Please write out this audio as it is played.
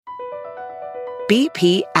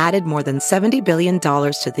BP added more than $70 billion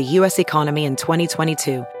to the U.S. economy in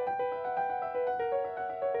 2022.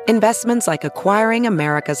 Investments like acquiring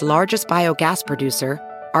America's largest biogas producer,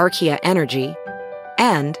 Archaea Energy,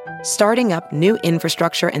 and starting up new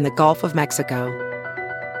infrastructure in the Gulf of Mexico.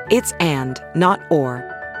 It's and, not or.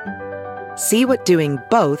 See what doing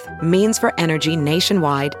both means for energy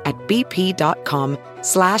nationwide at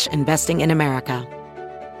bp.com/investing in America.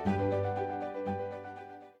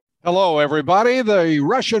 Hello, everybody. The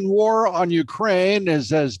Russian war on Ukraine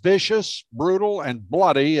is as vicious, brutal, and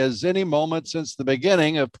bloody as any moment since the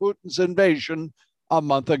beginning of Putin's invasion a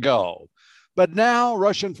month ago. But now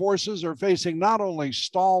Russian forces are facing not only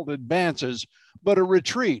stalled advances, but a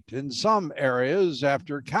retreat in some areas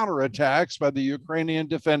after counterattacks by the Ukrainian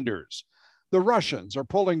defenders. The Russians are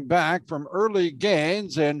pulling back from early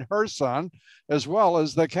gains in Kherson, as well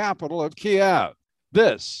as the capital of Kiev.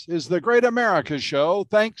 This is the Great America Show.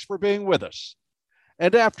 Thanks for being with us.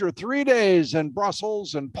 And after 3 days in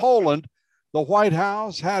Brussels and Poland, the White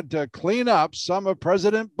House had to clean up some of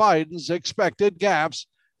President Biden's expected gaffes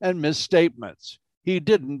and misstatements. He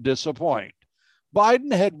didn't disappoint.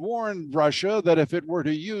 Biden had warned Russia that if it were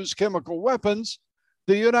to use chemical weapons,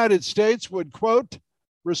 the United States would, quote,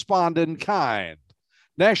 respond in kind.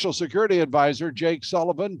 National Security Advisor Jake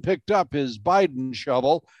Sullivan picked up his Biden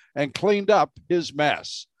shovel and cleaned up his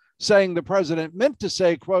mess, saying the president meant to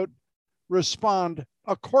say, quote, respond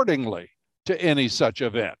accordingly to any such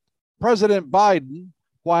event. President Biden,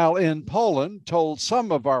 while in Poland, told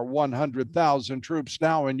some of our 100,000 troops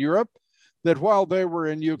now in Europe that while they were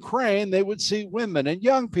in Ukraine, they would see women and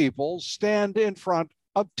young people stand in front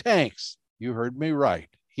of tanks. You heard me right.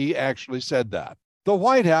 He actually said that. The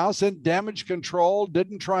White House in damage control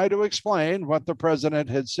didn't try to explain what the president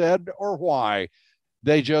had said or why.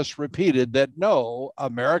 They just repeated that no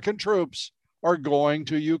American troops are going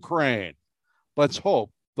to Ukraine. Let's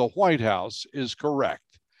hope the White House is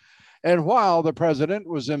correct. And while the president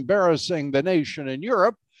was embarrassing the nation in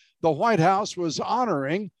Europe, the White House was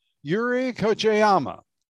honoring Yuri Kochiyama,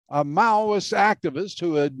 a Maoist activist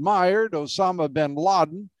who admired Osama bin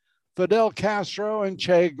Laden, Fidel Castro, and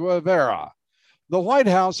Che Guevara. The White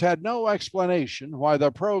House had no explanation why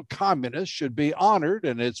the pro-communist should be honored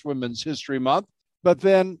in its Women's History Month, but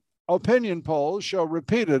then opinion polls show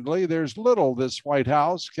repeatedly there's little this White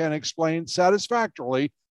House can explain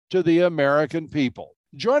satisfactorily to the American people.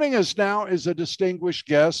 Joining us now is a distinguished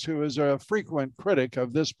guest who is a frequent critic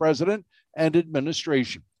of this president and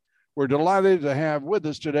administration. We're delighted to have with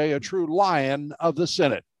us today a true lion of the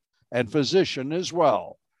Senate and physician as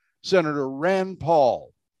well, Senator Rand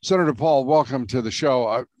Paul. Senator Paul, welcome to the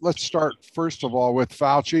show. Let's start, first of all, with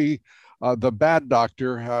Fauci, the bad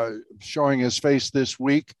doctor, showing his face this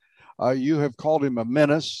week. You have called him a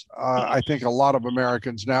menace. I think a lot of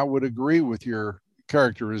Americans now would agree with your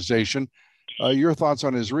characterization. Your thoughts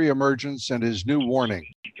on his reemergence and his new warning?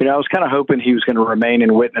 You know, I was kind of hoping he was going to remain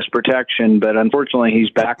in witness protection, but unfortunately he's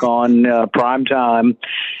back on prime time.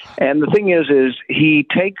 And the thing is he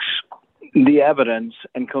takes the evidence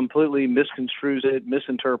and completely misconstrues it,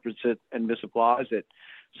 misinterprets it, and misapplies it.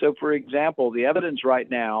 So, for example, the evidence right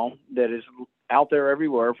now that is out there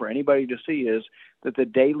everywhere for anybody to see is that the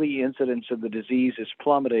daily incidence of the disease is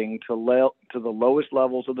plummeting to the lowest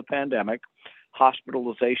levels of the pandemic.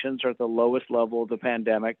 Hospitalizations are at the lowest level of the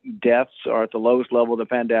pandemic. Deaths are at the lowest level of the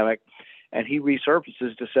pandemic. And he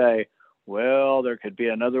resurfaces to say, well, there could be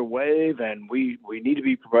another wave, and we need to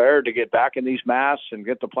be prepared to get back in these masks and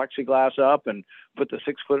get the plexiglass up and put the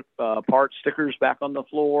 6-foot apart stickers back on the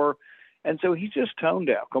floor. And so he's just tone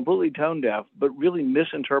deaf, completely tone deaf, but really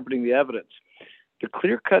misinterpreting the evidence. The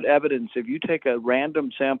clear-cut evidence, if you take a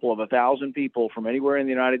random sample of 1,000 people from anywhere in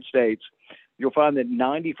the United States, you'll find that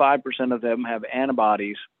 95% of them have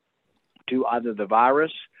antibodies to either the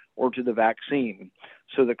virus or to the vaccine.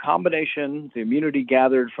 So the combination, the immunity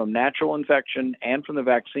gathered from natural infection and from the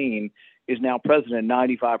vaccine is now present in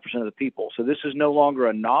 95% of the people. So this is no longer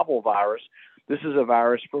a novel virus. This is a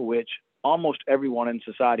virus for which almost everyone in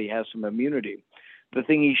society has some immunity. The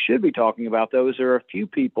thing he should be talking about, though, is there are a few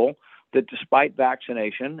people that despite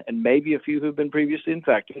vaccination, and maybe a few who've been previously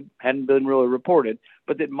infected, hadn't been really reported,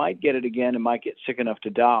 but that might get it again and might get sick enough to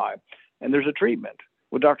die. And there's a treatment.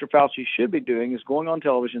 What Dr. Fauci should be doing is going on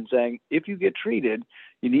television saying, if you get treated,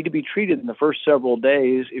 you need to be treated in the first several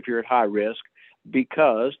days if you're at high risk,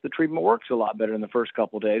 because the treatment works a lot better in the first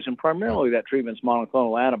couple of days. And primarily that treatment's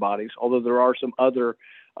monoclonal antibodies, although there are some other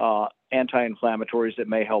anti-inflammatories that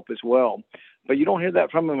may help as well. But you don't hear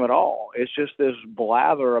that from him at all. It's just this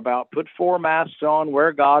blather about put 4 masks on,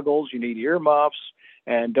 wear goggles, you need earmuffs,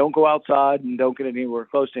 and don't go outside and don't get anywhere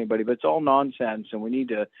close to anybody. But it's all nonsense, and we need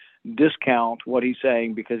to discount what he's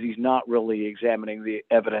saying because he's not really examining the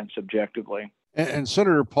evidence objectively. And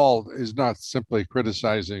Senator Paul is not simply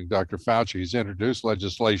criticizing Dr. Fauci. He's introduced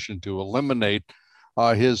legislation to eliminate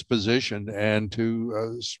his position and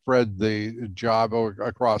to spread the job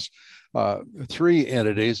across three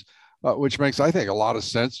entities, which makes, I think, a lot of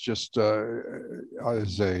sense just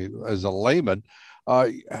as a layman.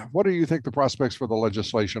 What do you think the prospects for the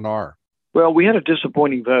legislation are? Well, we had a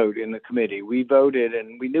disappointing vote in the committee. We voted,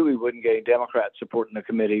 and we knew we wouldn't get any Democrat support in the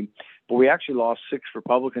committee, but we actually lost 6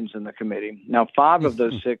 Republicans in the committee. Now, 5 of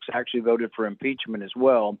those 6 actually voted for impeachment as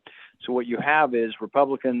well. So what you have is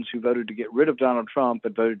Republicans who voted to get rid of Donald Trump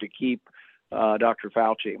but voted to keep Dr.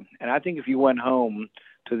 Fauci. And I think if you went home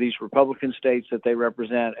to these Republican states that they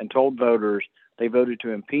represent and told voters they voted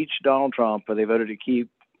to impeach Donald Trump, but they voted to keep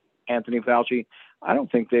Anthony Fauci, I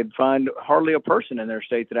don't think they'd find hardly a person in their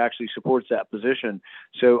state that actually supports that position.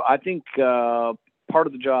 So I think part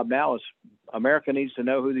of the job now is America needs to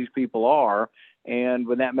know who these people are. And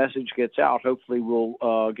when that message gets out, hopefully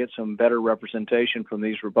we'll get some better representation from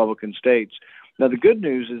these Republican states. Now, the good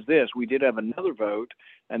news is this. We did have another vote,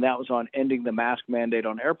 and that was on ending the mask mandate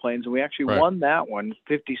on airplanes. And we actually won that one,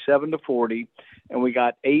 57-40, and we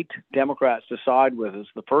got 8 Democrats to side with us.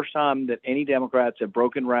 The first time that any Democrats have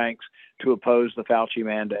broken ranks to oppose the Fauci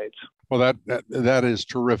mandates. Well, that is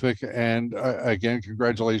terrific. And again,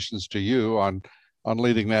 congratulations to you on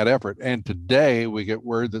leading that effort. And today we get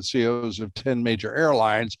word that CEOs of 10 major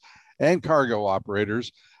airlines and cargo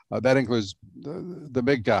operators, that includes the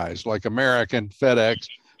big guys like American, FedEx,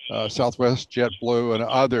 Southwest, JetBlue, and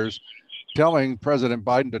others, telling President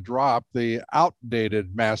Biden to drop the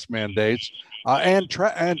outdated mask mandates and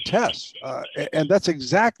tests. And that's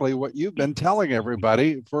exactly what you've been telling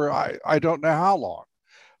everybody for I don't know how long.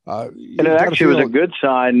 And it actually was a good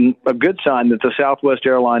sign that the Southwest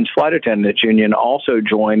Airlines Flight Attendants Union also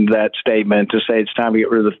joined that statement to say it's time to get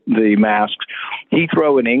rid of the masks.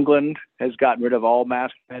 Heathrow in England has gotten rid of all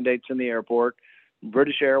mask mandates in the airport.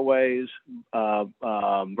 British Airways,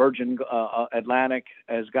 Virgin Atlantic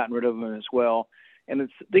has gotten rid of them as well. And the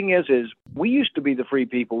thing is we used to be the free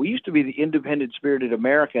people. We used to be the independent, spirited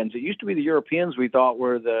Americans. It used to be the Europeans we thought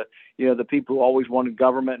were the people who always wanted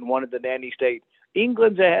government and wanted the nanny state.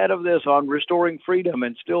 England's ahead of this on restoring freedom,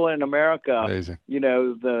 and still in America, amazing.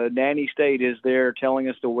 The nanny state is there telling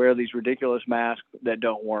us to wear these ridiculous masks that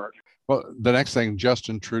don't work. Well, the next thing,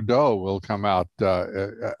 Justin Trudeau will come out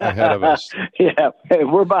ahead of us. Yeah, if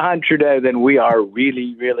we're behind Trudeau, then we are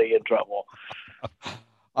really, really in trouble.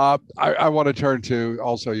 I want to turn to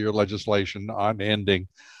also your legislation on ending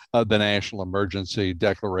the national emergency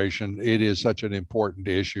declaration. It is such an important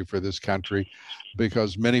issue for this country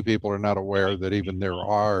because many people are not aware that even there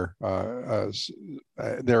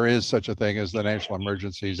is such a thing as the National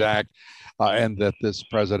Emergencies Act, and that this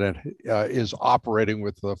president is operating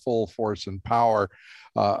with the full force and power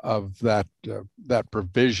of that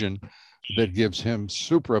provision that gives him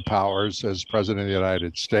superpowers as president of the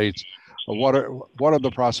United States. What are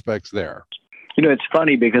the prospects there? It's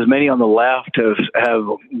funny because many on the left have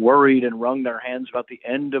worried and wrung their hands about the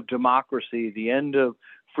end of democracy, the end of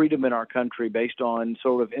freedom in our country based on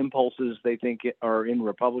sort of impulses they think are in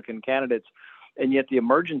Republican candidates. And yet the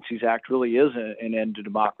Emergencies Act really is an end to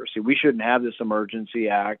democracy. We shouldn't have this Emergency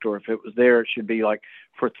Act, or if it was there, it should be like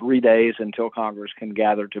for 3 days until Congress can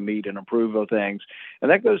gather to meet and approve of things. And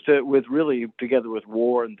that goes together with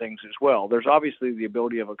war and things as well. There's obviously the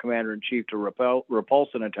ability of a commander-in-chief to repulse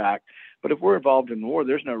an attack, but if we're involved in war,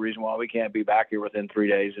 there's no reason why we can't be back here within 3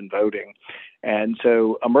 days and voting. And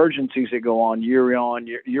so emergencies that go on, year in,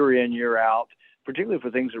 year out, particularly for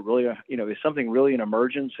things that really, is something really an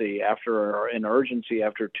emergency after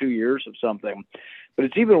 2 years of something. But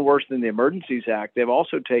it's even worse than the Emergencies Act. They've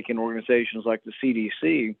also taken organizations like the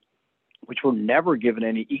CDC, which were never given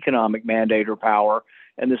any economic mandate or power,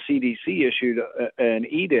 and the CDC issued an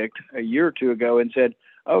edict a year or two ago and said,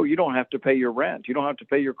 oh, you don't have to pay your rent. You don't have to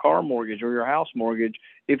pay your car mortgage or your house mortgage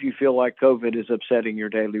if you feel like COVID is upsetting your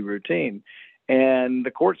daily routine. And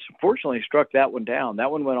the courts, fortunately, struck that one down.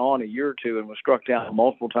 That one went on a year or two and was struck down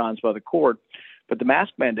multiple times by the court. But the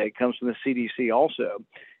mask mandate comes from the CDC also.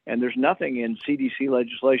 And there's nothing in CDC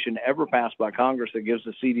legislation ever passed by Congress that gives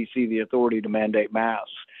the CDC the authority to mandate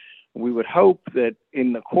masks. We would hope that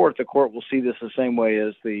in the court will see this the same way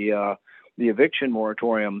as the eviction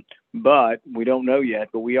moratorium, but we don't know yet.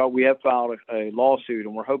 But we have filed a lawsuit,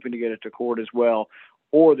 and we're hoping to get it to court as well,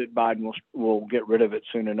 or that Biden will get rid of it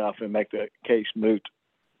soon enough and make the case moot.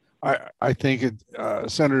 I think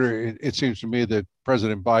Senator, it seems to me that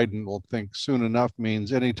President Biden will think soon enough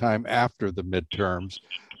means anytime after the midterms.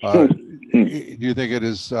 Hmm. Do you think it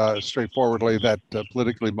is straightforwardly that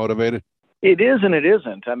politically motivated? It is and it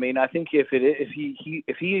isn't. I mean, I think if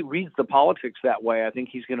he reads the politics that way, I think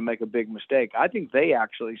he's going to make a big mistake. I think they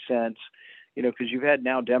actually sense, because you've had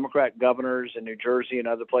now Democrat governors in New Jersey and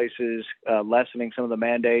other places lessening some of the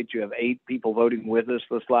mandates. You have 8 people voting with us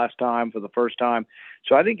this last time for the first time.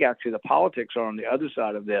 So I think actually the politics are on the other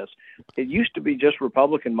side of this. It used to be just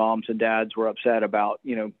Republican moms and dads were upset about,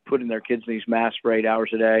 putting their kids in these masks for 8 hours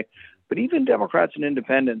a day. But even Democrats and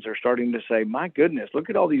independents are starting to say, my goodness, look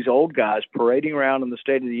at all these old guys parading around in the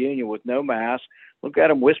State of the Union with no mask. Look at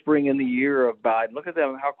them whispering in the ear of Biden. Look at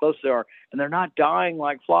them, how close they are. And they're not dying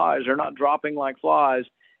like flies. They're not dropping like flies.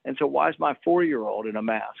 And so why is my 4-year-old in a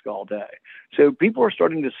mask all day? So people are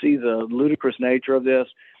starting to see the ludicrous nature of this.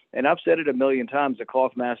 And I've said it a million times, the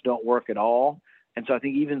cloth masks don't work at all. And so I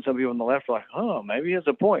think even some people on the left are like, oh, maybe he has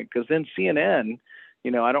a point. Because then CNN,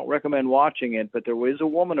 I don't recommend watching it, but there was a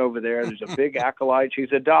woman over there. There's a big acolyte.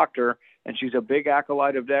 She's a doctor, and she's a big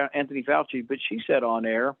acolyte of Anthony Fauci. But she said on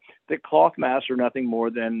air that cloth masks are nothing more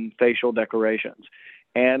than facial decorations.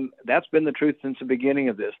 And that's been the truth since the beginning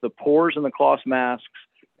of this. The pores in the cloth masks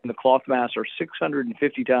are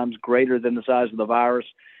 650 times greater than the size of the virus.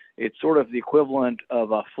 It's sort of the equivalent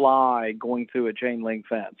of a fly going through a chain link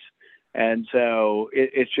fence. And so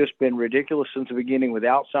it's just been ridiculous since the beginning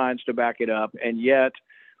without science to back it up. And yet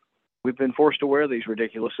we've been forced to wear these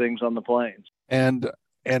ridiculous things on the planes. And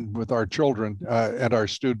with our children and our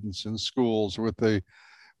students in schools, with the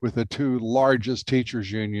 2 largest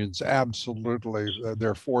teachers unions, absolutely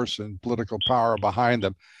their force and political power behind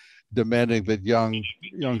them, demanding that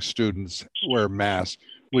young students wear masks.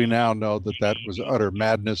 We now know that was utter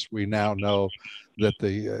madness. We now know that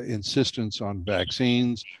the insistence on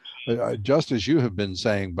vaccines, just as you have been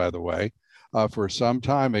saying, by the way, for some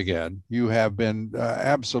time again, you have been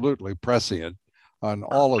absolutely prescient on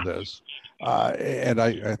all of this, and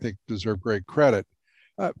I think deserve great credit.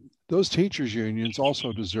 Those teachers unions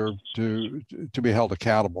also deserve to be held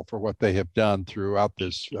accountable for what they have done throughout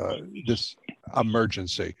this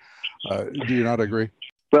emergency. Do you not agree?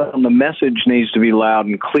 Well, the message needs to be loud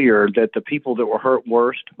and clear that the people that were hurt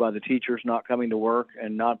worst by the teachers not coming to work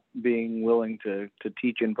and not being willing to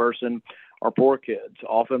teach in person are poor kids,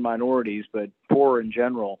 often minorities, but poor in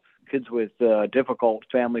general, kids with difficult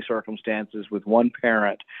family circumstances with one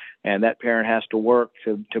parent, and that parent has to work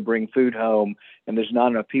to bring food home, and there's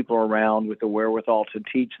not enough people around with the wherewithal to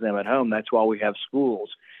teach them at home. That's why we have schools.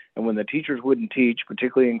 And when the teachers wouldn't teach,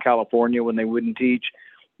 particularly in California, when they wouldn't teach,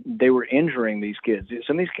 they were injuring these kids.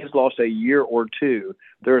 Some of these kids lost a year or 2.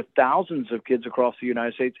 There are thousands of kids across the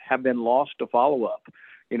United States have been lost to follow-up.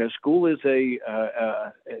 School is a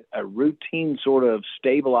routine sort of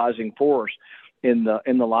stabilizing force in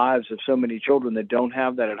the lives of so many children that don't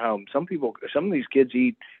have that at home. Some of these kids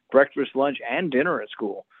eat breakfast, lunch, and dinner at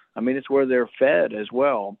school. I mean, it's where they're fed as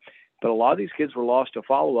well. But a lot of these kids were lost to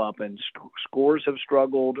follow-up, and scores have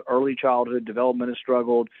struggled. Early childhood development has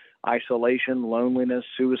struggled. Isolation, loneliness,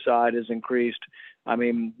 suicide has increased. I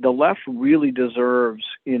mean, the left really deserves,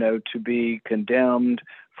 to be condemned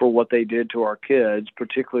for what they did to our kids,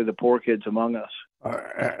 particularly the poor kids among us.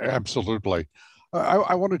 Absolutely.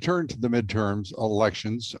 I want to turn to the midterms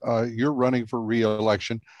elections. You're running for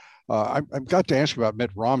re-election. I've got to ask you about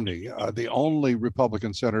Mitt Romney, the only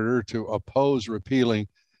Republican senator to oppose repealing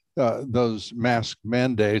those mask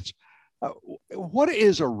mandates. What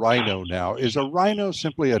is a rhino now? Is a rhino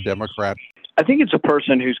simply a Democrat? I think it's a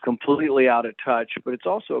person who's completely out of touch, but it's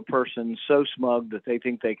also a person so smug that they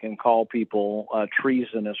think they can call people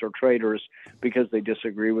treasonous or traitors because they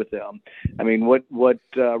disagree with them. I mean, what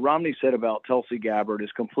Romney said about Tulsi Gabbard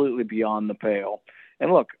is completely beyond the pale.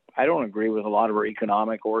 And look, I don't agree with a lot of her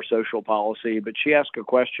economic or social policy, but she asked a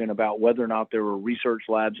question about whether or not there were research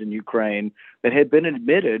labs in Ukraine that had been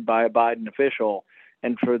admitted by a Biden official.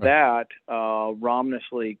 And for that,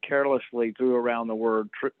 Romney carelessly threw around the word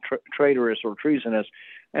traitorous or treasonous.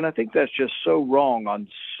 And I think that's just so wrong on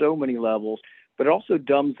so many levels, but it also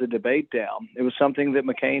dumbs the debate down. It was something that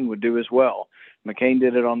McCain would do as well. McCain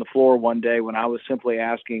did it on the floor one day when I was simply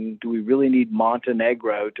asking, do we really need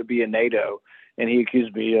Montenegro to be in NATO? And he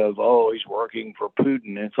accused me of, he's working for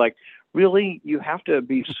Putin. And it's like, really? You have to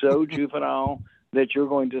be so juvenile that you're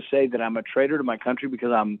going to say that I'm a traitor to my country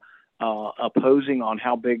because I'm opposing on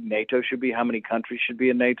how big NATO should be, how many countries should be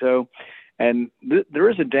in NATO. And there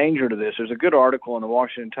is a danger to this. There's a good article in the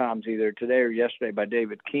Washington Times either today or yesterday by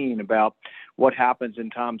David Keene about what happens in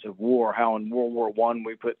times of war, how in World War I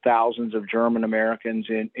we put thousands of German Americans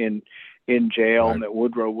in in jail, Right. and that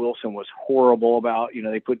Woodrow Wilson was horrible about.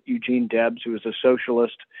 They put Eugene Debs, who was a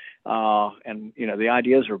socialist, and the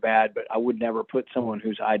ideas are bad, but I would never put someone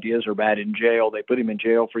whose ideas are bad in jail. They put him in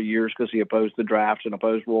jail for years because he opposed the draft and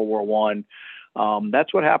opposed World War One.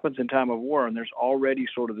 That's what happens in time of war, and there's already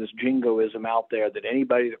sort of this jingoism out there that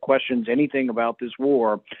anybody that questions anything about this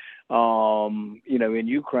war, in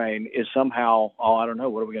Ukraine is somehow, I don't know,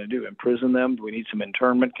 what are we going to do? Imprison them? Do we need some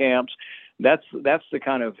internment camps? That's the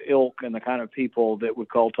kind of ilk and the kind of people that would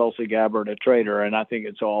call Tulsi Gabbard a traitor, and I think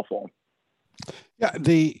it's awful. Yeah,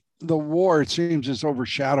 the war, it seems, is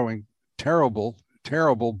overshadowing terrible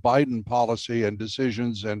Biden policy and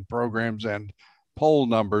decisions and programs and poll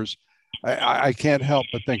numbers. I can't help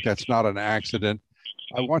but think that's not an accident.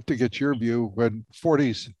 I want to get your view. When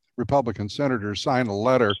 40 Republican senators sign a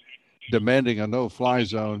letter demanding a no-fly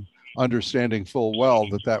zone, understanding full well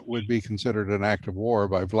that would be considered an act of war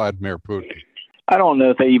by Vladimir Putin. I don't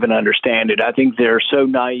know if they even understand it. I think they're so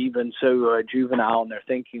naive and so juvenile in their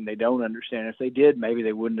thinking they don't understand. If they did, maybe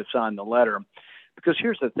they wouldn't have signed the letter. Because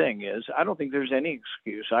here's the thing is, I don't think there's any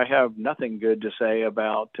excuse. I have nothing good to say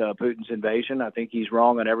about Putin's invasion. I think he's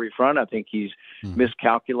wrong on every front. I think he's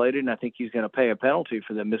miscalculated, and I think he's going to pay a penalty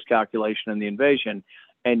for the miscalculation and the invasion.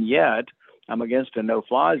 And yet, I'm against a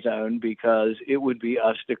no-fly zone because it would be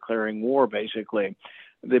us declaring war, basically.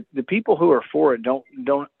 The people who are for it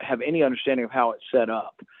don't have any understanding of how it's set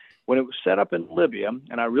up. When it was set up in Libya,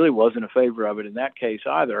 and I really wasn't in favor of it in that case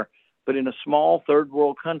either, but in a small third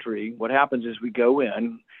world country, what happens is we go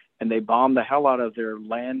in and they bomb the hell out of their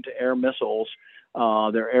land-to-air missiles,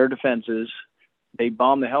 their air defenses. They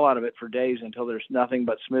bomb the hell out of it for days until there's nothing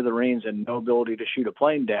but smithereens and no ability to shoot a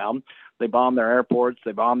plane down. They bomb their airports.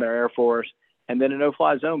 They bomb their Air Force. And then a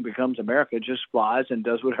no-fly zone becomes America just flies and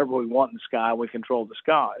does whatever we want in the sky. We control the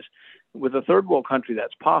skies. With a third world country,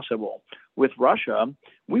 that's possible. With Russia,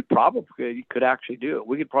 we probably could actually do it.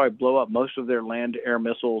 We could probably blow up most of their land-to-air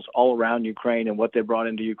missiles all around Ukraine and what they brought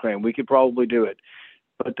into Ukraine. We could probably do it.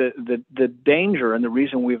 But the danger and the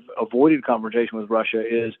reason we've avoided confrontation with Russia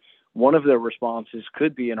is one of their responses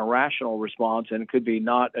could be an irrational response, and it could be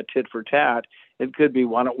not a tit for tat. It could be,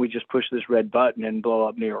 why don't we just push this red button and blow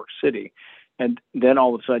up New York City? And then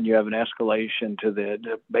all of a sudden you have an escalation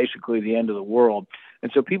to basically the end of the world.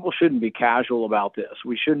 And so people shouldn't be casual about this.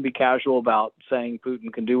 We shouldn't be casual about saying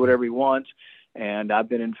Putin can do whatever he wants. And I've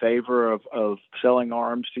been in favor of selling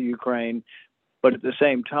arms to Ukraine. But at the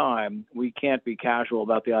same time, we can't be casual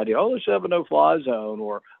about the idea, let's have a no-fly zone,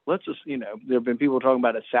 or let's just, there have been people talking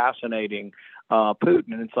about assassinating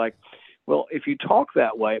Putin. And it's like, well, if you talk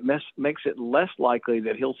that way, it makes it less likely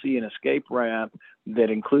that he'll see an escape ramp that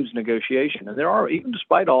includes negotiation. And there are, even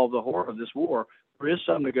despite all of the horror of this war, there is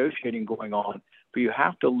some negotiating going on. But you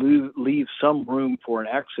have to leave some room for an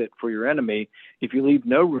exit for your enemy. If you leave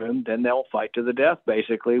no room, then they'll fight to the death,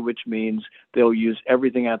 basically, which means they'll use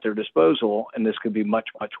everything at their disposal, and this could be much,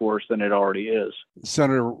 much worse than it already is.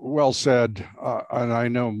 Senator, well said. And I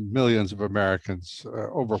know millions of Americans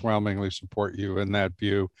overwhelmingly support you in that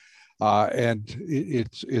view. And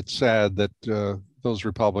it's sad that those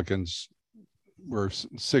Republicans were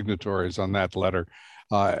signatories on that letter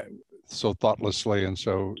so thoughtlessly and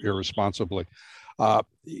so irresponsibly.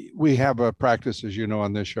 We have a practice, as you know,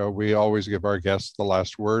 on this show. We always give our guests the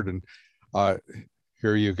last word, and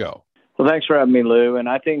here you go. Well, thanks for having me, Lou. And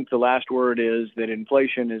I think the last word is that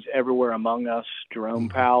inflation is everywhere among us. Jerome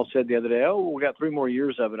Powell said the other day, we got 3 more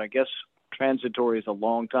years of it. I guess transitory is a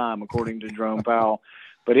long time, according to Jerome Powell.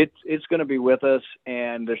 But it's going to be with us,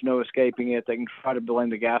 and there's no escaping it. They can try to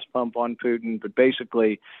blame the gas pump on Putin, but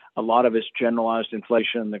basically a lot of it's generalized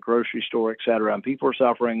inflation, the grocery store, et cetera. And people are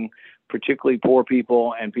suffering, particularly poor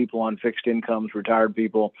people and people on fixed incomes, retired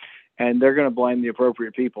people. And they're going to blame the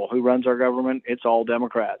appropriate people. Who runs our government? It's all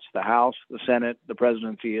Democrats. The House, the Senate, the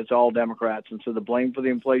presidency, it's all Democrats. And so the blame for the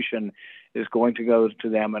inflation is going to go to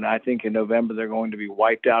them. And I think in November they're going to be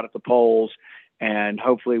wiped out at the polls. And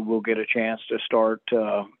hopefully we'll get a chance to start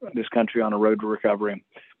this country on a road to recovery.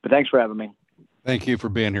 But thanks for having me. Thank you for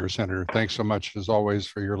being here, Senator. Thanks so much, as always,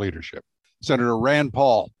 for your leadership. Senator Rand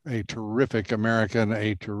Paul, a terrific American,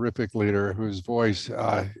 a terrific leader whose voice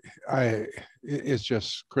is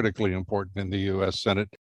just critically important in the U.S. Senate.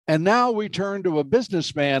 And now we turn to a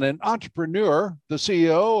businessman and entrepreneur, the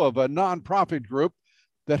CEO of a nonprofit group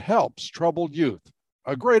that helps troubled youth,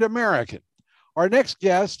 a great American. Our next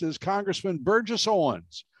guest is Congressman Burgess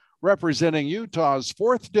Owens, representing Utah's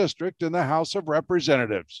 4th District in the House of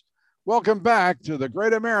Representatives. Welcome back to the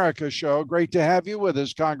Great America Show. Great to have you with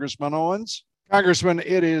us, Congressman Owens. Congressman,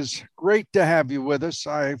 it is great to have you with us.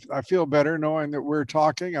 I feel better knowing that we're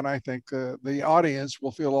talking, and I think the audience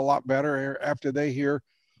will feel a lot better after they hear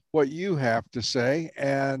what you have to say,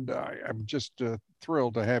 and I'm just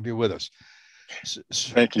thrilled to have you with us.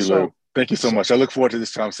 Thank you, Lou. Thank you so much. I look forward to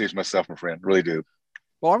this conversation myself, my friend. Really do.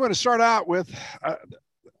 Well, I'm going to start out with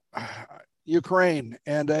Ukraine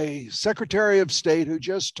and a Secretary of State who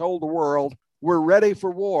just told the world we're ready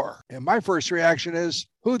for war. And my first reaction is,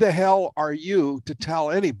 who the hell are you to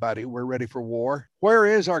tell anybody we're ready for war? Where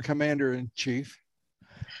is our commander in chief?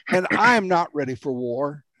 And I'm not ready for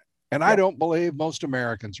war. And I don't believe most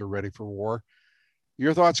Americans are ready for war.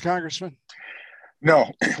 Your thoughts, Congressman?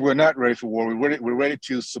 No, we're not ready for war. We're ready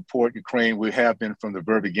to support Ukraine. We have been from the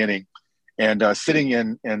very beginning. And sitting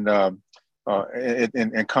in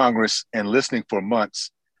Congress and listening for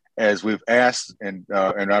months, as we've asked, and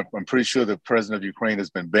I'm pretty sure the president of Ukraine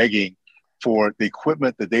has been begging for the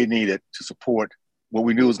equipment that they needed to support what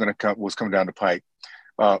we knew was coming down the pike.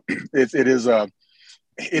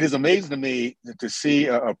 It is amazing to me to see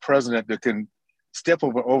a president that can step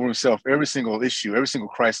over himself every single issue, every single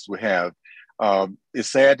crisis we have. It's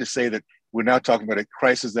sad to say that we're now talking about a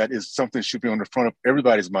crisis that is something that should be on the front of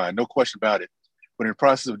everybody's mind, no question about it. But in the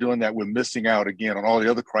process of doing that, we're missing out again on all the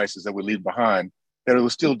other crises that we leave behind that we're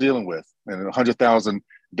still dealing with. And 100,000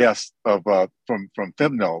 deaths from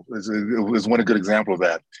fentanyl is one good example of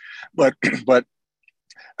that. But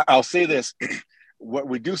I'll say this: what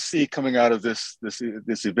we do see coming out of this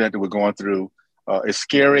event that we're going through is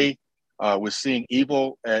scary. We're seeing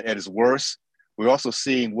evil at its worst. We're also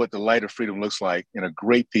seeing what the light of freedom looks like in a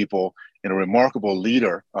great people, in a remarkable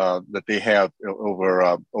leader that they have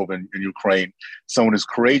over in Ukraine. Someone who's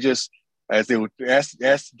courageous. As they would asking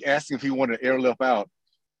if he wanted to airlift out,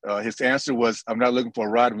 his answer was, "I'm not looking for a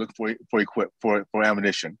ride. I'm looking for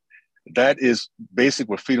ammunition." That is basic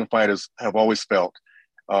what freedom fighters have always felt.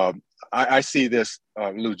 I see this,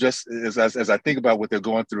 Lou, just as I think about what they're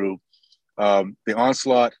going through, the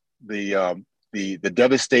onslaught, the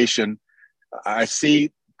devastation. I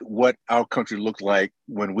see what our country looked like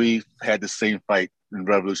when we had the same fight in the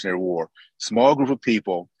Revolutionary War. Small group of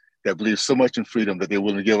people that believe so much in freedom that they're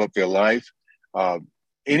willing to give up their life,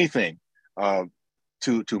 anything,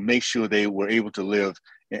 to make sure they were able to live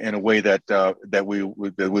in a way that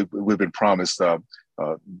we've been promised.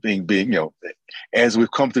 Being as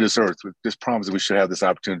we've come to this earth, with this promise that we should have this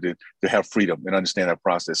opportunity to have freedom and understand that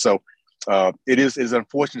process. So it is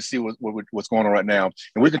unfortunate to see what's going on right now.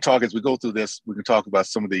 And we can talk as we go through this. We can talk about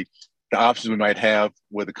some of the options we might have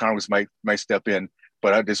where the Congress might step in.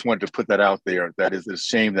 But I just wanted to put that out there. That is a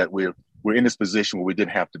shame that we're in this position where we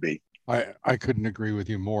didn't have to be. I couldn't agree with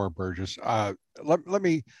you more, Burgess. Let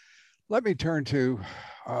me turn to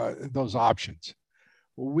those options.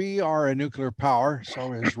 We are a nuclear power,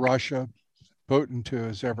 so is Russia. Putin, to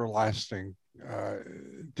his everlasting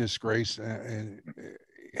disgrace, and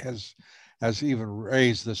has even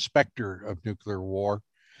raised the specter of nuclear war.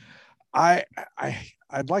 I'd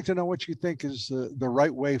like to know what you think is the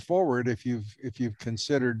right way forward if you've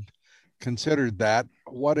considered that.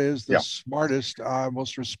 What is the smartest,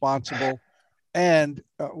 most responsible, and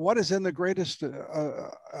what is in the greatest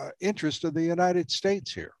interest of the United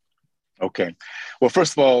States here? Okay. Well,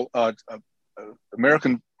 first of all,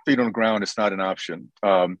 American feet on the ground is not an option.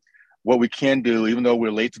 What we can do, even though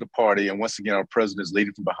we're late to the party, and once again, our president is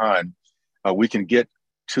leading from behind, we can get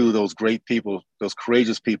to those great people, those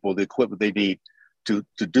courageous people, the equipment they need to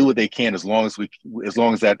do what they can as long as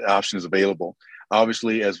that option is available.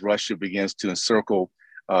 Obviously, as Russia begins to encircle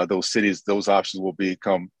those cities, those options will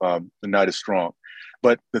become not as strong.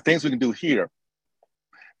 But the things we can do here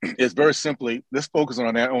is very simply, let's focus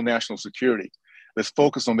on our own national security. Let's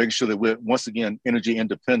focus on making sure that we're, once again, energy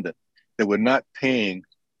independent, that we're not paying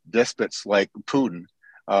despots like Putin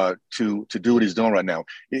to do what he's doing right now.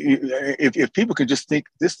 If people can just think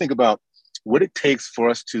about what it takes for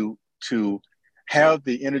us to have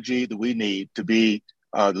the energy that we need to be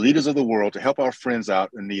the leaders of the world, to help our friends out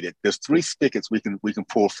and need it. There's three spigots we can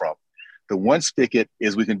pull from. The one spigot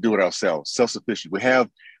is we can do it ourselves, self-sufficient. We have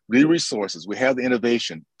the resources, we have the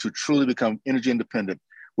innovation to truly become energy independent,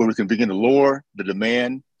 where we can begin to lower the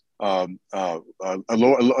demand. We can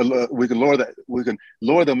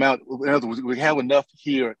lower the amount. In other words, we have enough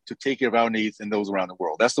here to take care of our needs and those around the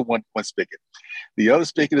world. That's the one spigot. The other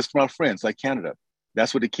spigot is from our friends like Canada.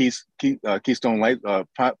 That's what the Keystone Light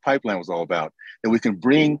pipeline was all about. That we can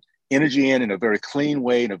bring energy in a very clean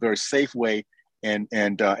way, in a very safe way, and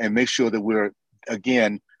make sure that we're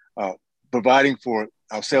again providing for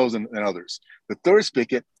ourselves and others. The third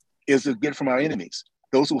spigot is to get from our enemies,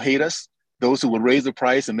 those who hate us, those who will raise the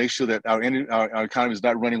price and make sure that our economy is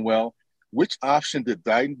not running well. Which option did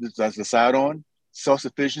Biden decide on?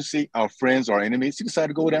 Self-sufficiency, our friends, our enemies. He decided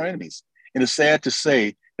to go with our enemies. And it's sad to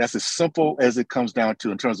say That's as simple as it comes down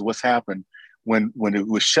to in terms of what's happened when it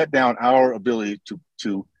was shut down our ability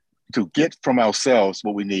to get from ourselves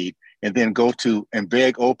what we need and then go to and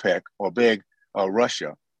beg OPEC or beg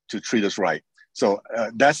Russia to treat us right. So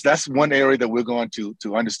that's one area that we're going to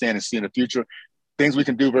understand and see in the future. Things we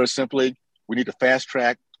can do very simply. We need to fast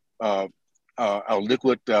track our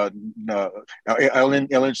liquid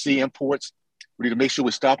LNG imports. We need to make sure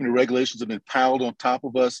we're stopping the regulations that have been piled on top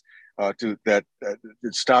of us to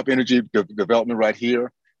stop energy development right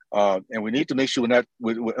here. And we need to make sure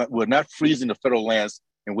we're not freezing the federal lands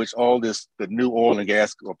in which all the new oil and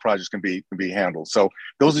gas projects can be handled. So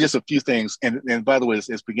those are just a few things. And by the way,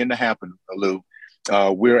 it's beginning to happen, Lou.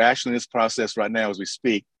 We're actually in this process right now as we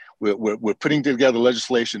speak. We're putting together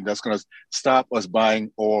legislation that's going to stop us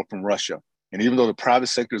buying oil from Russia. And even though the private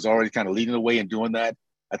sector is already kind of leading the way in doing that,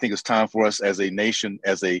 I think it's time for us as a nation,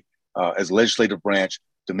 as a legislative branch,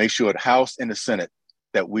 to make sure at House and the Senate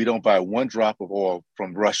that we don't buy one drop of oil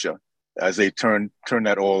from Russia as they turn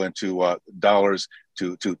that oil into dollars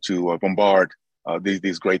to bombard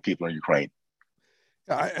these great people in Ukraine.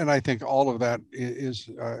 And I think all of that is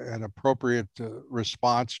an appropriate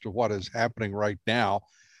response to what is happening right now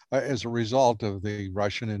as a result of the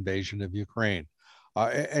Russian invasion of Ukraine.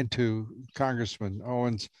 And to Congressman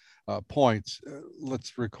Owen's points,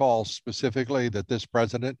 let's recall specifically that this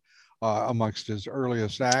president, amongst his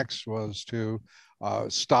earliest acts, was to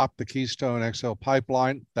stop the Keystone XL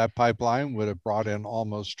pipeline. That pipeline would have brought in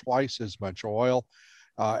almost twice as much oil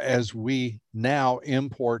as we now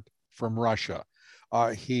import from Russia.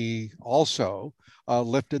 He also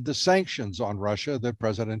lifted the sanctions on Russia that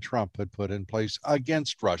President Trump had put in place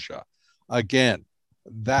against Russia. Again,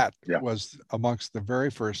 that was amongst the very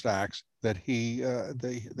first acts that he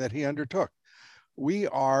undertook. We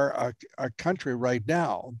are a country right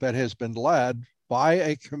now that has been led by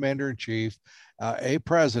a commander-in-chief, a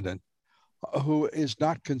president who is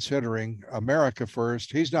not considering America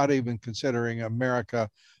first. He's not even considering America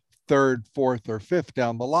third, fourth, or fifth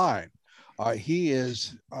down the line. He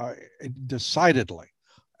is decidedly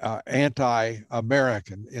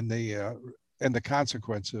anti-American in the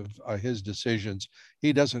consequence of his decisions.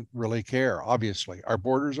 He doesn't really care. Obviously, our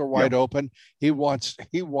borders are wide open. He wants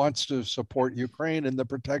to support Ukraine in the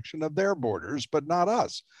protection of their borders, but not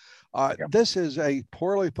us. This is a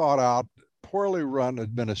poorly thought out, poorly run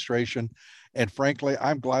administration. And frankly,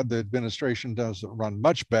 I'm glad the administration doesn't run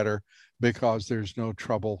much better, because there's no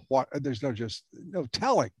trouble. There's no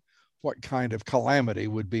telling what kind of calamity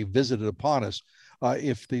would be visited upon us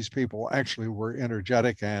if these people actually were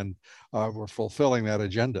energetic and were fulfilling that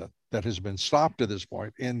agenda that has been stopped to this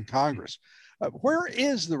point in Congress. Where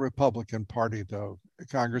is the Republican Party, though,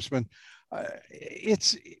 Congressman?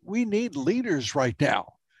 We need leaders right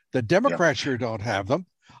now. The Democrats sure don't have them.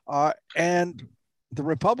 And the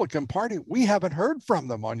Republican Party, we haven't heard from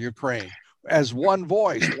them on Ukraine as one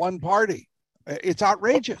voice, one party. It's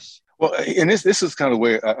outrageous. Well, and this is kind of the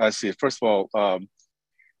way I see it. First of all,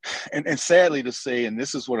 and sadly to say, and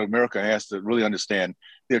this is what America has to really understand,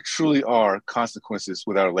 there truly are consequences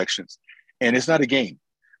with our elections. And it's not a game.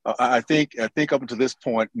 I think up until this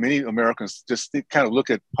point, many Americans just kind of look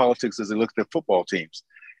at politics as they look at their football teams.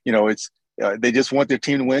 You know, they just want their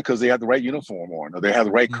team to win because they have the right uniform on or they have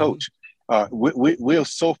the right coach. We are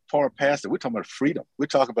so far past it. We're talking about freedom. We're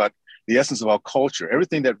talking about the essence of our culture,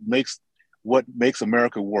 everything that makes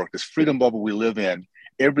America work. This freedom bubble we live in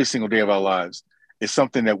every single day of our lives is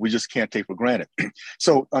something that we just can't take for granted.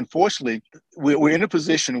 So unfortunately, we're in a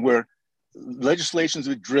position where legislation is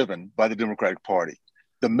driven by the Democratic Party.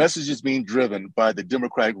 The message is being driven by the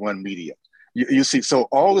Democratic-run media. You see, so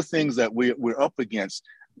all the things that we're up against,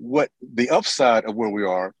 what the upside of where we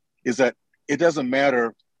are is that it doesn't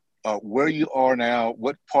matter where you are now,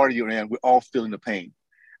 what party you're in, we're all feeling the pain.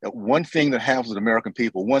 One thing that happens with American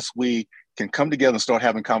people, once we can come together and start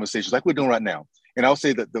having conversations like we're doing right now, and I'll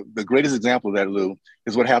say that the greatest example of that, Lou,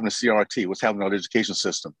 is what happened to CRT, what's happening in our education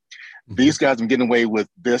system. These guys have been getting away with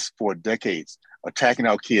this for decades, attacking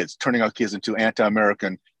our kids, turning our kids into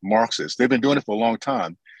anti-American Marxists. They've been doing it for a long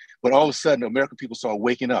time. But all of a sudden, American people started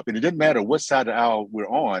waking up. And it didn't matter what side of the aisle we're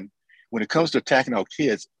on. When it comes to attacking our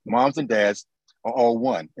kids, moms and dads are all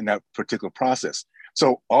one in that particular process.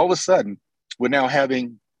 So all of a sudden, we're now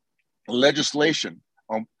having legislation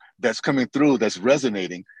that's coming through that's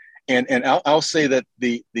resonating. And I'll say that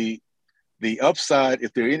the upside,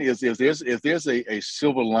 if there's a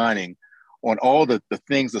silver lining on all the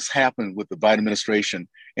things that's happened with the Biden administration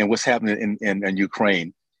and what's happening in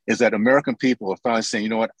Ukraine, is that American people are finally saying, you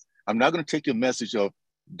know what, I'm not going to take your message of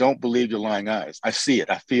don't believe your lying eyes. I see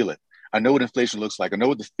it. I feel it. I know what inflation looks like. I know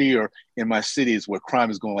what the fear in my cities where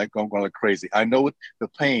crime is going like crazy. I know what the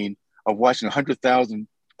pain of watching 100,000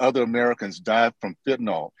 other Americans die from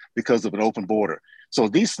fentanyl because of an open border. So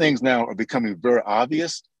these things now are becoming very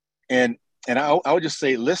obvious. And I would just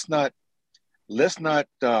say, let's not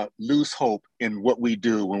lose hope in what we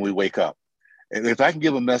do when we wake up. If I can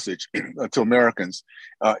give a message to Americans,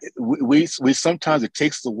 we sometimes, it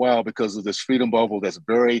takes a while because of this freedom bubble that's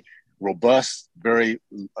very robust, very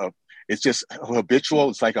it's just habitual.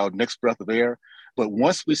 It's like our next breath of air. But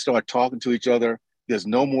once we start talking to each other, there's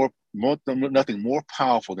nothing more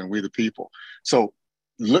powerful than we the people. So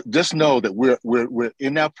just know that we're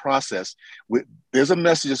in that process. There's a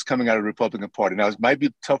message that's coming out of the Republican Party. Now, it might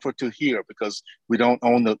be tougher to hear because we don't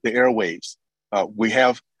own the airwaves. We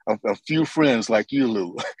have a few friends like you,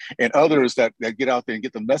 Lou, and others that get out there and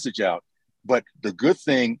get the message out. But the good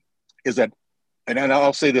thing is that, and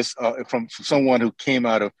I'll say this from someone who came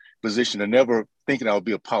out of position and never thinking I would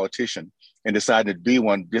be a politician and decided to be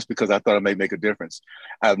one just because I thought it may make a difference.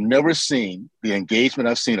 I've never seen the engagement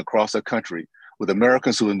I've seen across the country with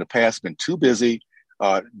Americans who in the past been too busy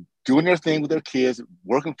doing their thing with their kids,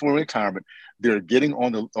 working for retirement. They're getting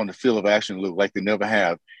on the field of action, Lou, like they never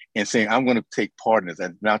have, and saying, "I'm going to take part in this."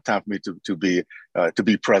 And now time for me to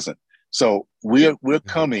be present. So we're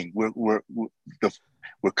coming. We're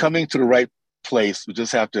coming to the right place. We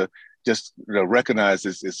just have to recognize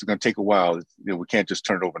it's going to take a while. We can't just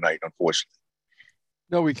turn it overnight, unfortunately.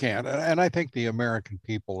 No, we can't. And I think the American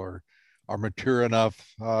people are mature enough,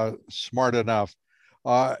 smart enough,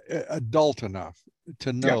 adult enough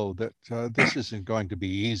to know that this isn't going to be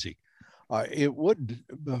easy. It would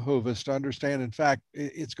behoove us to understand, in fact,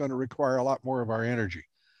 it's going to require a lot more of our energy.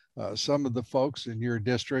 Some of the folks in your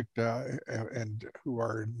district and who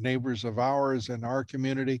are neighbors of ours in our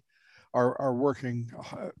community are working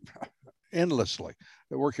endlessly.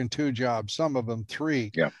 They're working 2 jobs, some of them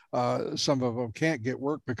 3. Yeah. Some of them can't get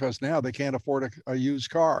work because now they can't afford a used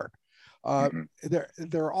car. There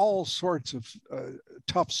are all sorts of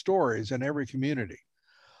tough stories in every community,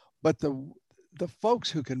 but the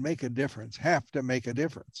folks who can make a difference have to make a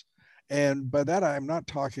difference. And by that, I'm not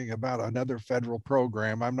talking about another federal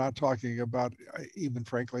program. I'm not talking about even,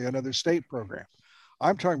 frankly, another state program.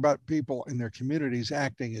 I'm talking about people in their communities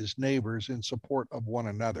acting as neighbors in support of one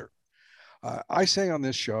another. I say on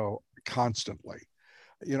this show constantly,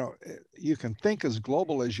 you can think as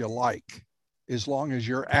global as you like, as long as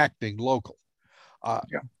you're acting local.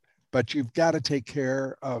 But you've got to take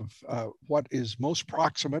care of what is most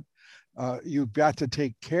proximate. You've got to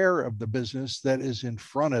take care of the business that is in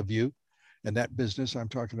front of you. And that business, I'm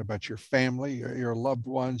talking about your family, your loved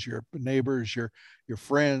ones, your neighbors, your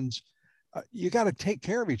friends. You got to take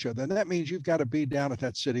care of each other. And that means you've got to be down at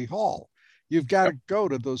that city hall. You've got to go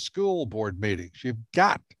to those school board meetings. You've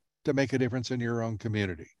got to make a difference in your own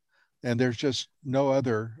community. And there's just no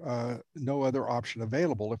other option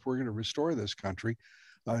available if we're going to restore this country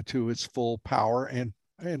to its full power and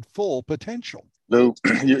full potential. Lou,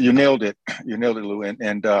 you nailed it. You nailed it, Lou.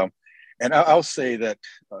 And I'll say that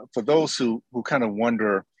for those who kind of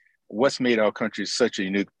wonder what's made our country such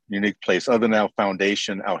a unique place, other than our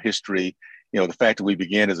foundation, our history, the fact that we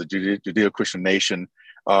began as a Judeo-Christian nation,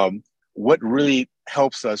 what really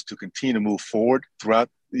helps us to continue to move forward throughout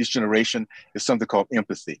each generation is something called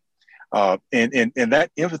empathy. And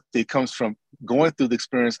that empathy comes from going through the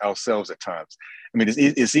experience ourselves at times. I mean,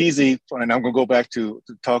 it's easy, and I'm going to go back to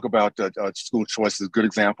talk about school choice as a good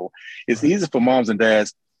example. It's easy for moms and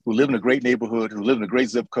dads who live in a great neighborhood, who live in a great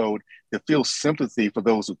zip code, to feel sympathy for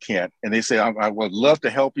those who can't. And they say, I would love to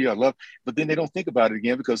help you, but then they don't think about it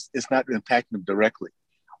again because it's not impacting them directly.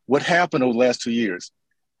 What happened over the last 2 years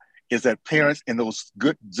is that parents in those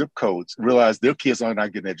good zip codes realize their kids are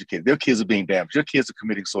not getting educated. Their kids are being damaged. Their kids are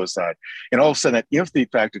committing suicide. And all of a sudden that empathy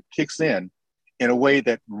factor kicks in a way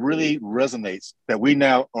that really resonates, that we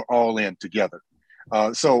now are all in together.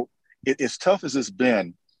 So as tough as it's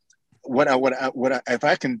been, if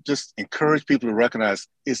I can just encourage people to recognize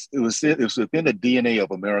it was within the DNA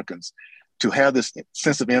of Americans to have this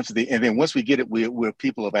sense of empathy. And then once we get it, we're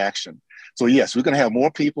people of action. So yes, we're going to have more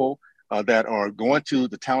people that are going to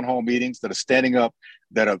the town hall meetings, that are standing up,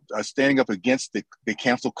 against the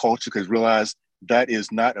cancel culture, because realize that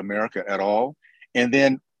is not America at all. And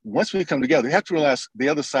then once we come together, we have to realize the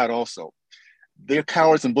other side also. They're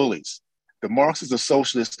cowards and bullies. The Marxists, the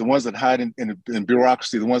socialists, the ones that hide in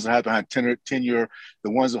bureaucracy, the ones that hide behind tenure, the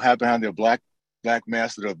ones who hide behind their black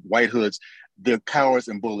masks, their white hoods, they're cowards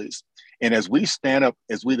and bullies. And as we stand up,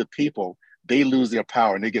 as we the people, they lose their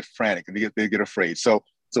power and they get frantic and they get afraid. So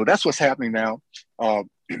that's what's happening now.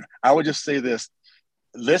 I would just say this: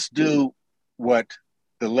 let's do what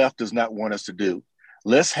the left does not want us to do.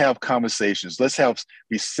 Let's have conversations.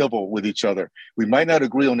 Be civil with each other. We might not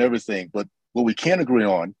agree on everything, but what we can agree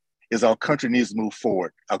on is our country needs to move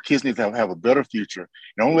forward. Our kids need to have a better future. And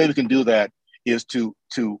the only way we can do that is to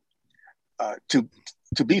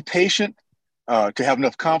be patient, to have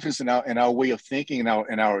enough confidence in our way of thinking, in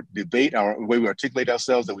our debate, our way we articulate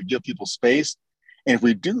ourselves, that we give people space. And if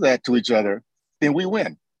we do that to each other, then we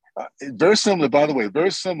win. Very similar, by the way,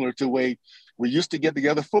 very similar to the way we used to get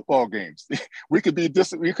together football games. We could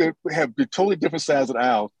have totally different sides of the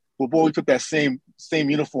aisle, but boy, we put that same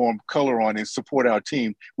uniform color on and support our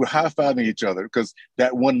team. We're high-fiving each other because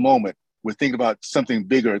that one moment we're thinking about something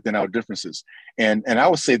bigger than our differences. And I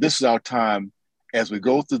would say this is our time as we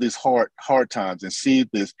go through these hard times and see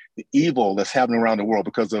the evil that's happening around the world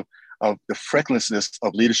because of the frecklessness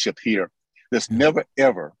of leadership here. Let's never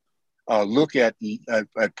ever look at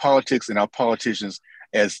politics and our politicians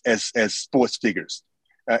as sports figures,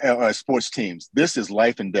 sports teams. This is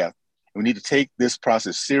life and death. We need to take this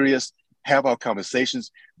process serious, have our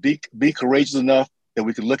conversations, be courageous enough that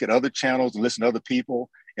we can look at other channels and listen to other people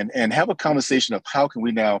and have a conversation of how can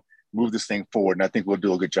we now move this thing forward. And I think we'll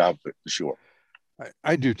do a good job of it for sure.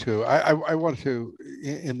 I do too. I want to,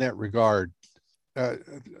 in that regard,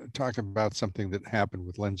 talk about something that happened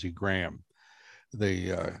with Lindsey Graham,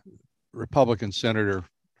 the Republican senator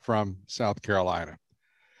from South Carolina,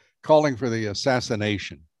 calling for the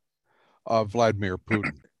assassination of Vladimir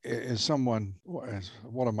Putin. As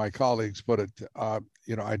one of my colleagues put it,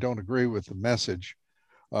 I don't agree with the message,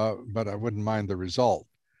 but I wouldn't mind the result.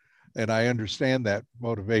 And I understand that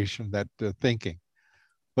motivation, that thinking.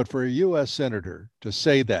 But for a U.S. senator to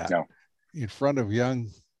say that in front of young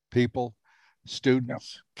people,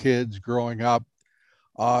 students, kids growing up,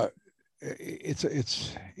 it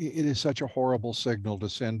is such a horrible signal to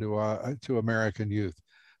send to American youth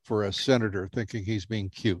for a senator thinking he's being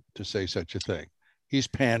cute to say such a thing. He's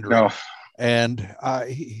pandering, and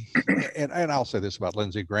I'll say this about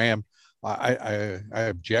Lindsey Graham: I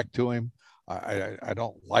object to him. I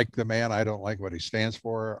don't like the man. I don't like what he stands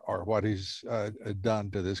for or what he's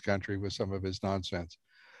done to this country with some of his nonsense.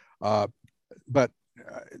 But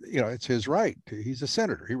it's his right. He's a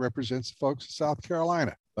senator. He represents the folks of South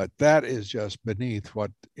Carolina. But that is just beneath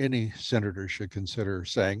what any senator should consider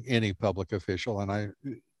saying, any public official. And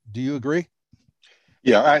do you agree?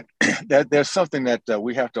 Yeah, there's something that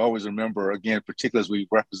we have to always remember, again, particularly as we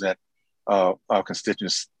represent our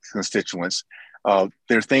constituents.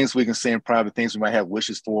 There are things we can say in private, things we might have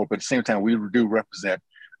wishes for, but at the same time, we do represent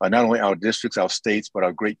not only our districts, our states, but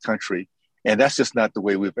our great country. And that's just not the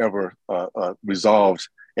way we've ever resolved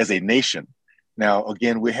as a nation. Now,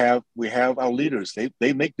 again, we have our leaders.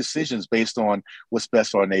 They make decisions based on what's best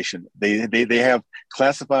for our nation. They have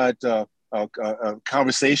classified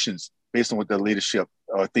conversations based on what the leadership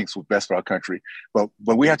thinks was best for our country. But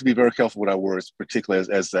we have to be very careful with our words,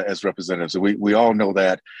 particularly as representatives. We all know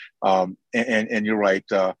that. And you're right.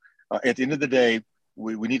 At the end of the day,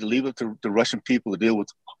 we need to leave it to the Russian people to deal with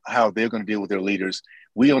how they're going to deal with their leaders.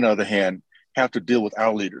 We, on the other hand, have to deal with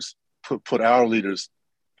our leaders, put our leaders,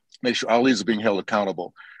 make sure our leaders are being held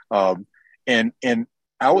accountable. And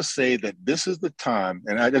I would say that this is the time,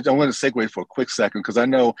 and I want to segue for a quick second, because I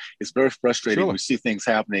know it's very frustrating. Sure. We see things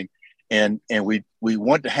happening and we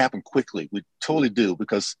want it to happen quickly. We totally do,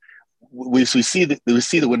 because we see that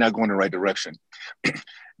we're not going in the right direction.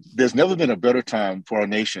 There's never been a better time for our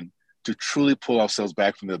nation to truly pull ourselves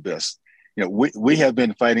back from the abyss. We have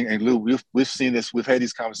been fighting, and Lou, we've seen this. We've had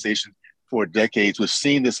these conversations for decades. We've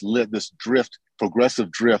seen this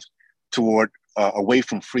progressive drift toward away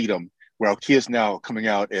from freedom, where our kids now are coming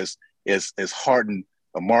out as hardened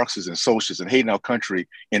Marxists and socialists and hating our country,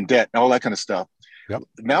 in debt, and all that kind of stuff. Yep.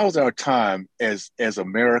 Now is our time as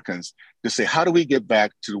Americans to say, how do we get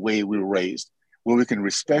back to the way we were raised, where we can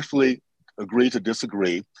respectfully agree to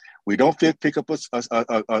disagree? We don't pick up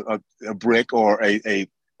a brick or a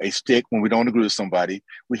stick when we don't agree with somebody.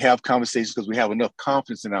 We have conversations because we have enough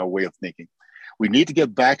confidence in our way of thinking. We need to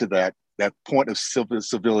get back to that point of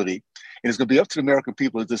civility. And it's going to be up to the American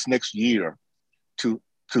people this next year to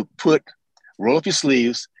roll up your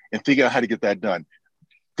sleeves and figure out how to get that done.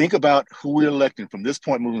 Think about who we're electing from this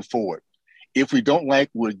point moving forward. If we don't like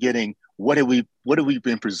what we're getting, what have we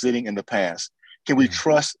been presenting in the past? Can we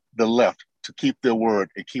trust the left to keep their word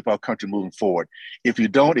and keep our country moving forward? If you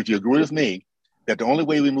agree with me that the only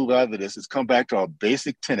way we move out of this is come back to our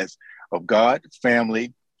basic tenets of God,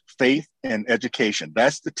 family, faith, and education.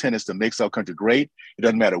 That's the tenets that makes our country great. It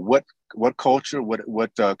doesn't matter what culture,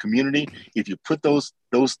 what community. If you put those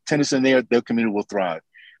tenets in there, their community will thrive.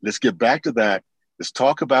 Let's get back to that. Let's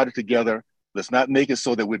talk about it together. Let's not make it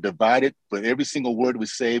so that we're divided, but every single word we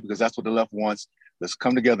say, because that's what the left wants, let's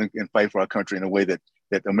come together and fight for our country in a way that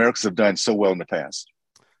Americans have done so well in the past.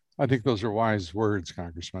 I think those are wise words,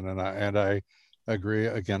 Congressman, and I agree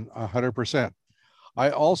again 100%. I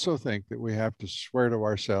also think that we have to swear to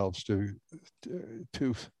ourselves to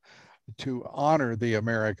honor the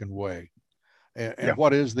American way. And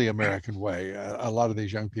what is the American way? A lot of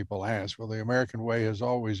these young people ask. Well, the American way has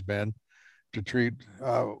always been to treat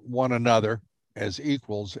one another as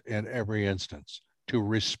equals in every instance, to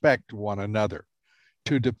respect one another,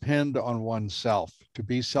 to depend on oneself, to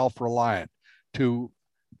be self-reliant, to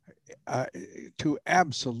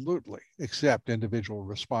absolutely accept individual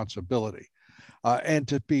responsibility, and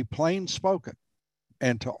to be plain spoken,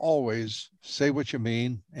 and to always say what you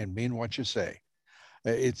mean and mean what you say.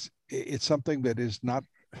 It's something that is not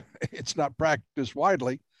it's not practiced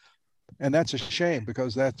widely, and that's a shame,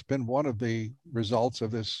 because that's been one of the results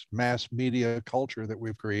of this mass media culture that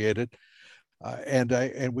we've created,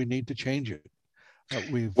 and we need to change it.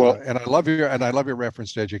 And I love your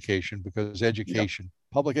reference to education, because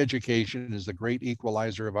public education is the great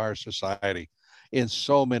equalizer of our society in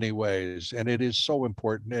so many ways, and it is so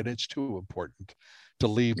important, and it's too important to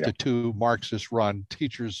leave to two Marxist-run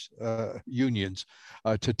teachers unions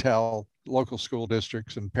to tell local school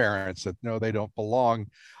districts and parents that no, they don't belong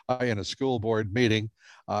in a school board meeting,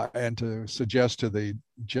 and to suggest to the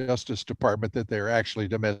Justice Department that they're actually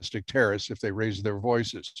domestic terrorists if they raise their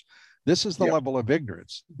voices. This is the level of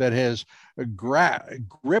ignorance that has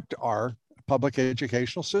gripped our public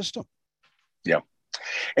educational system. Yeah,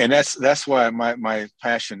 and that's why my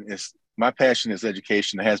passion is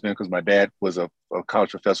education. It has been because my dad was a college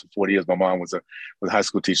professor for 40 years. My mom was a high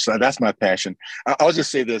school teacher. So that's my passion. I'll just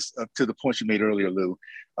say this to the point you made earlier, Lou.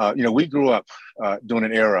 We grew up during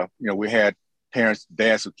an era. We had parents,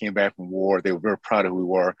 dads who came back from war. They were very proud of who we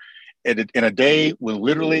were. In a day when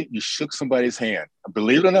literally you shook somebody's hand.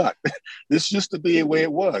 Believe it or not, this used to be the way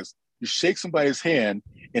it was. You shake somebody's hand,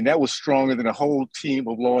 and that was stronger than a whole team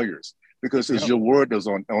of lawyers, because it's your word that was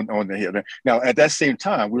on the head. Now, at that same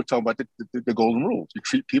time, we were talking about the golden rules. You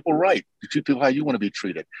treat people right. You treat people how you want to be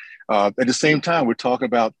treated. At the same time, we're talking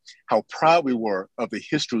about how proud we were of the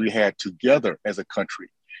history we had together as a country,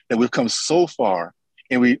 that we've come so far,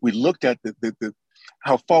 and we looked at the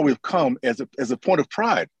how far we've come as a point of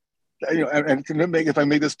pride. And if I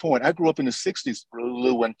make this point, I grew up in the 60s,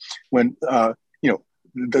 Lou, when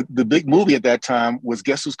the big movie at that time was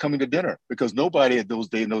Guess Who's Coming to Dinner, because nobody in those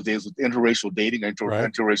days was interracial dating,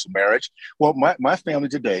 interracial marriage. Well, my family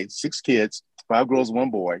today, 6 kids, 5 girls, 1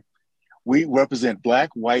 boy, we represent Black,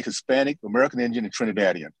 white, Hispanic, American Indian, and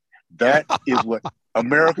Trinidadian. That is what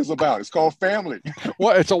America's about. It's called family.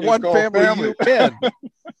 Well, it's one family.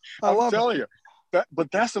 I'm telling you.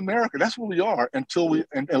 But that's America. That's where we are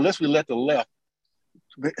unless we let the left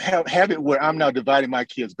have it where I'm now dividing my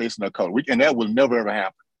kids based on their color. And that will never, ever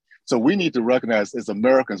happen. So we need to recognize as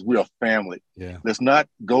Americans, we are family. Yeah. Let's not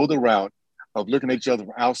go the route of looking at each other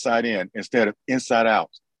from outside in instead of inside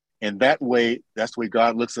out. And that's the way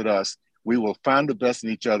God looks at us. We will find the best in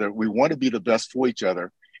each other. We want to be the best for each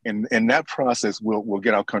other. And that process will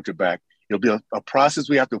get our country back. It'll be a process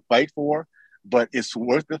we have to fight for, but it's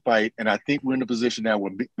worth the fight. And I think we're in a position now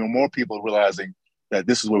where more people are realizing that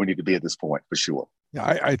this is where we need to be at this point, for sure. Yeah,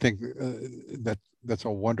 I think that's a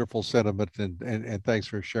wonderful sentiment, and thanks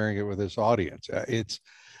for sharing it with this audience. It's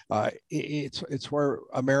where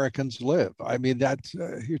Americans live. I mean, that's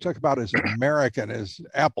you talk about as American as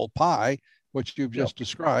apple pie. What you've just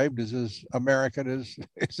described is as American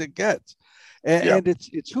as it gets, and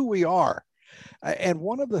it's who we are. And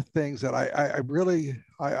one of the things that I really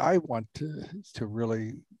want to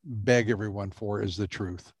really beg everyone for is the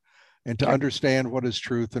truth, and to understand what is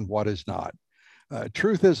truth and what is not.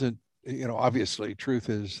 Truth isn't, obviously truth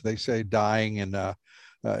is, they say, dying in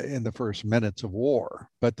the first minutes of war.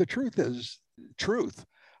 But the truth is, truth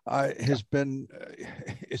has been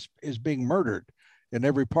is being murdered in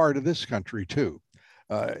every part of this country too.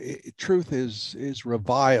 Truth is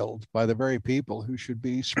reviled by the very people who should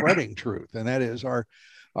be spreading truth, and that is our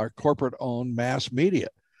corporate-owned mass media.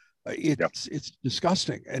 It's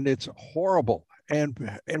disgusting and it's horrible. And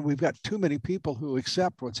we've got too many people who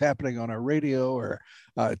accept what's happening on a radio or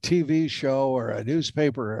a TV show or a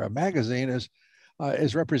newspaper or a magazine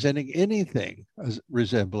as representing anything as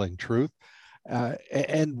resembling truth.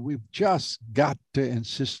 And we've just got to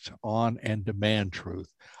insist on and demand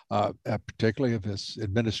truth, particularly of this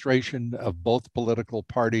administration, of both political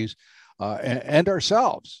parties, and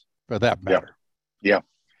ourselves, for that matter. Yeah.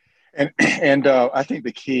 And I think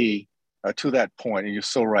the key to that point, and you're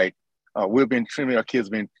so right, our kids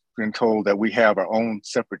being told that we have our own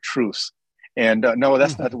separate truths. And no,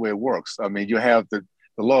 that's not the way it works. I mean, you have the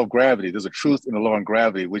law of gravity. There's a truth in the law of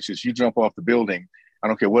gravity, which is you jump off the building. I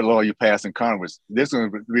don't care what law you pass in Congress. There's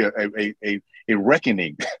going to be a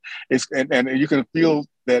reckoning. And you can feel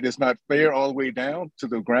that it's not fair all the way down to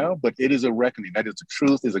the ground, but it is a reckoning. That is the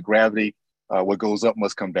truth. Is a gravity. What goes up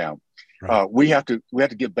must come down. Right. We have to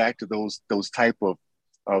get back to those type of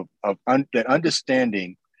that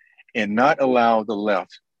understanding, and not allow the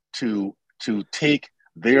left to take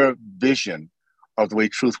their vision of the way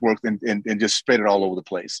truth works and just spread it all over the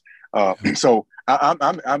place. So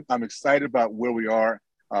I'm excited about where we are.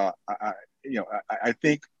 I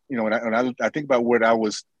think, when I think about where I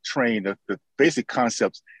was trained, the basic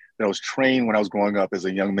concepts that I was trained when I was growing up as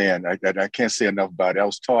a young man, I can't say enough about it. I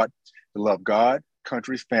was taught to love God,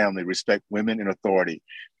 country, family, respect women, and authority.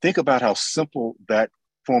 Think about how simple that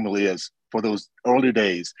formula is for those early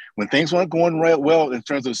days when things weren't going well in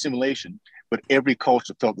terms of assimilation, but every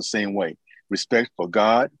culture felt the same way. Respect for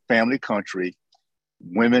God, family, country,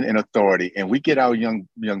 women, and authority. And we get our young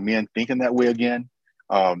men thinking that way again,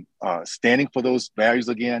 standing for those values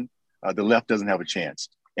again, the left doesn't have a chance.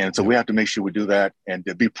 And so we have to make sure we do that and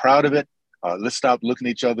to be proud of it. Let's stop looking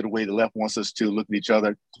at each other the way the left wants us to look at each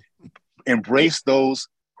other. Embrace those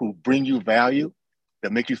who bring you value,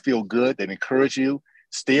 that make you feel good, that encourage you.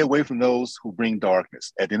 Stay away from those who bring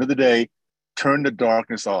darkness. At the end of the day, turn the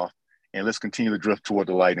darkness off and let's continue to drift toward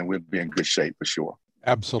the light, and we'll be in good shape for sure.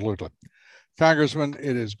 Absolutely. Congressman,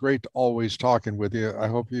 it is great to always talking with you. I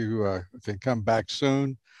hope you can come back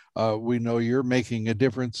soon. We know you're making a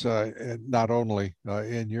difference, not only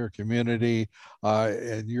in your community,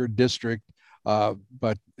 in your district,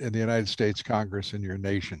 but in the United States Congress and your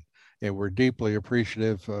nation. And we're deeply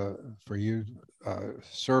appreciative for you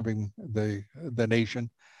serving the nation,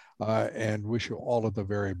 and wish you all of the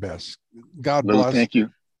very best. God bless. Thank you.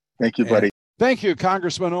 Thank you, buddy. And thank you,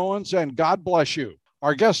 Congressman Owens, and God bless you.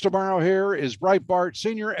 Our guest tomorrow here is Breitbart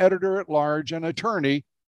Senior Editor at Large and attorney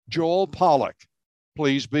Joel Pollack.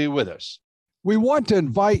 Please be with us. We want to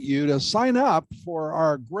invite you to sign up for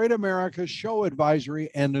our Great America Show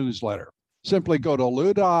Advisory and newsletter. Simply go to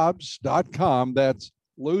loudobbs.com. That's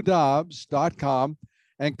loudobbs.com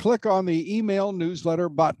and click on the email newsletter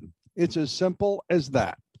button. It's as simple as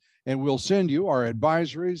that. And we'll send you our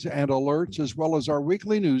advisories and alerts as well as our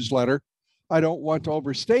weekly newsletter. I don't want to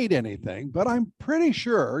overstate anything, but I'm pretty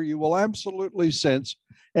sure you will absolutely sense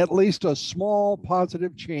at least a small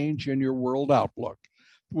positive change in your world outlook.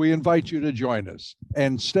 We invite you to join us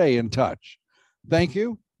and stay in touch. Thank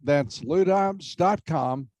you. That's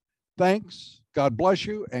loudobbs.com. Thanks. God bless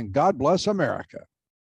you, and God bless America.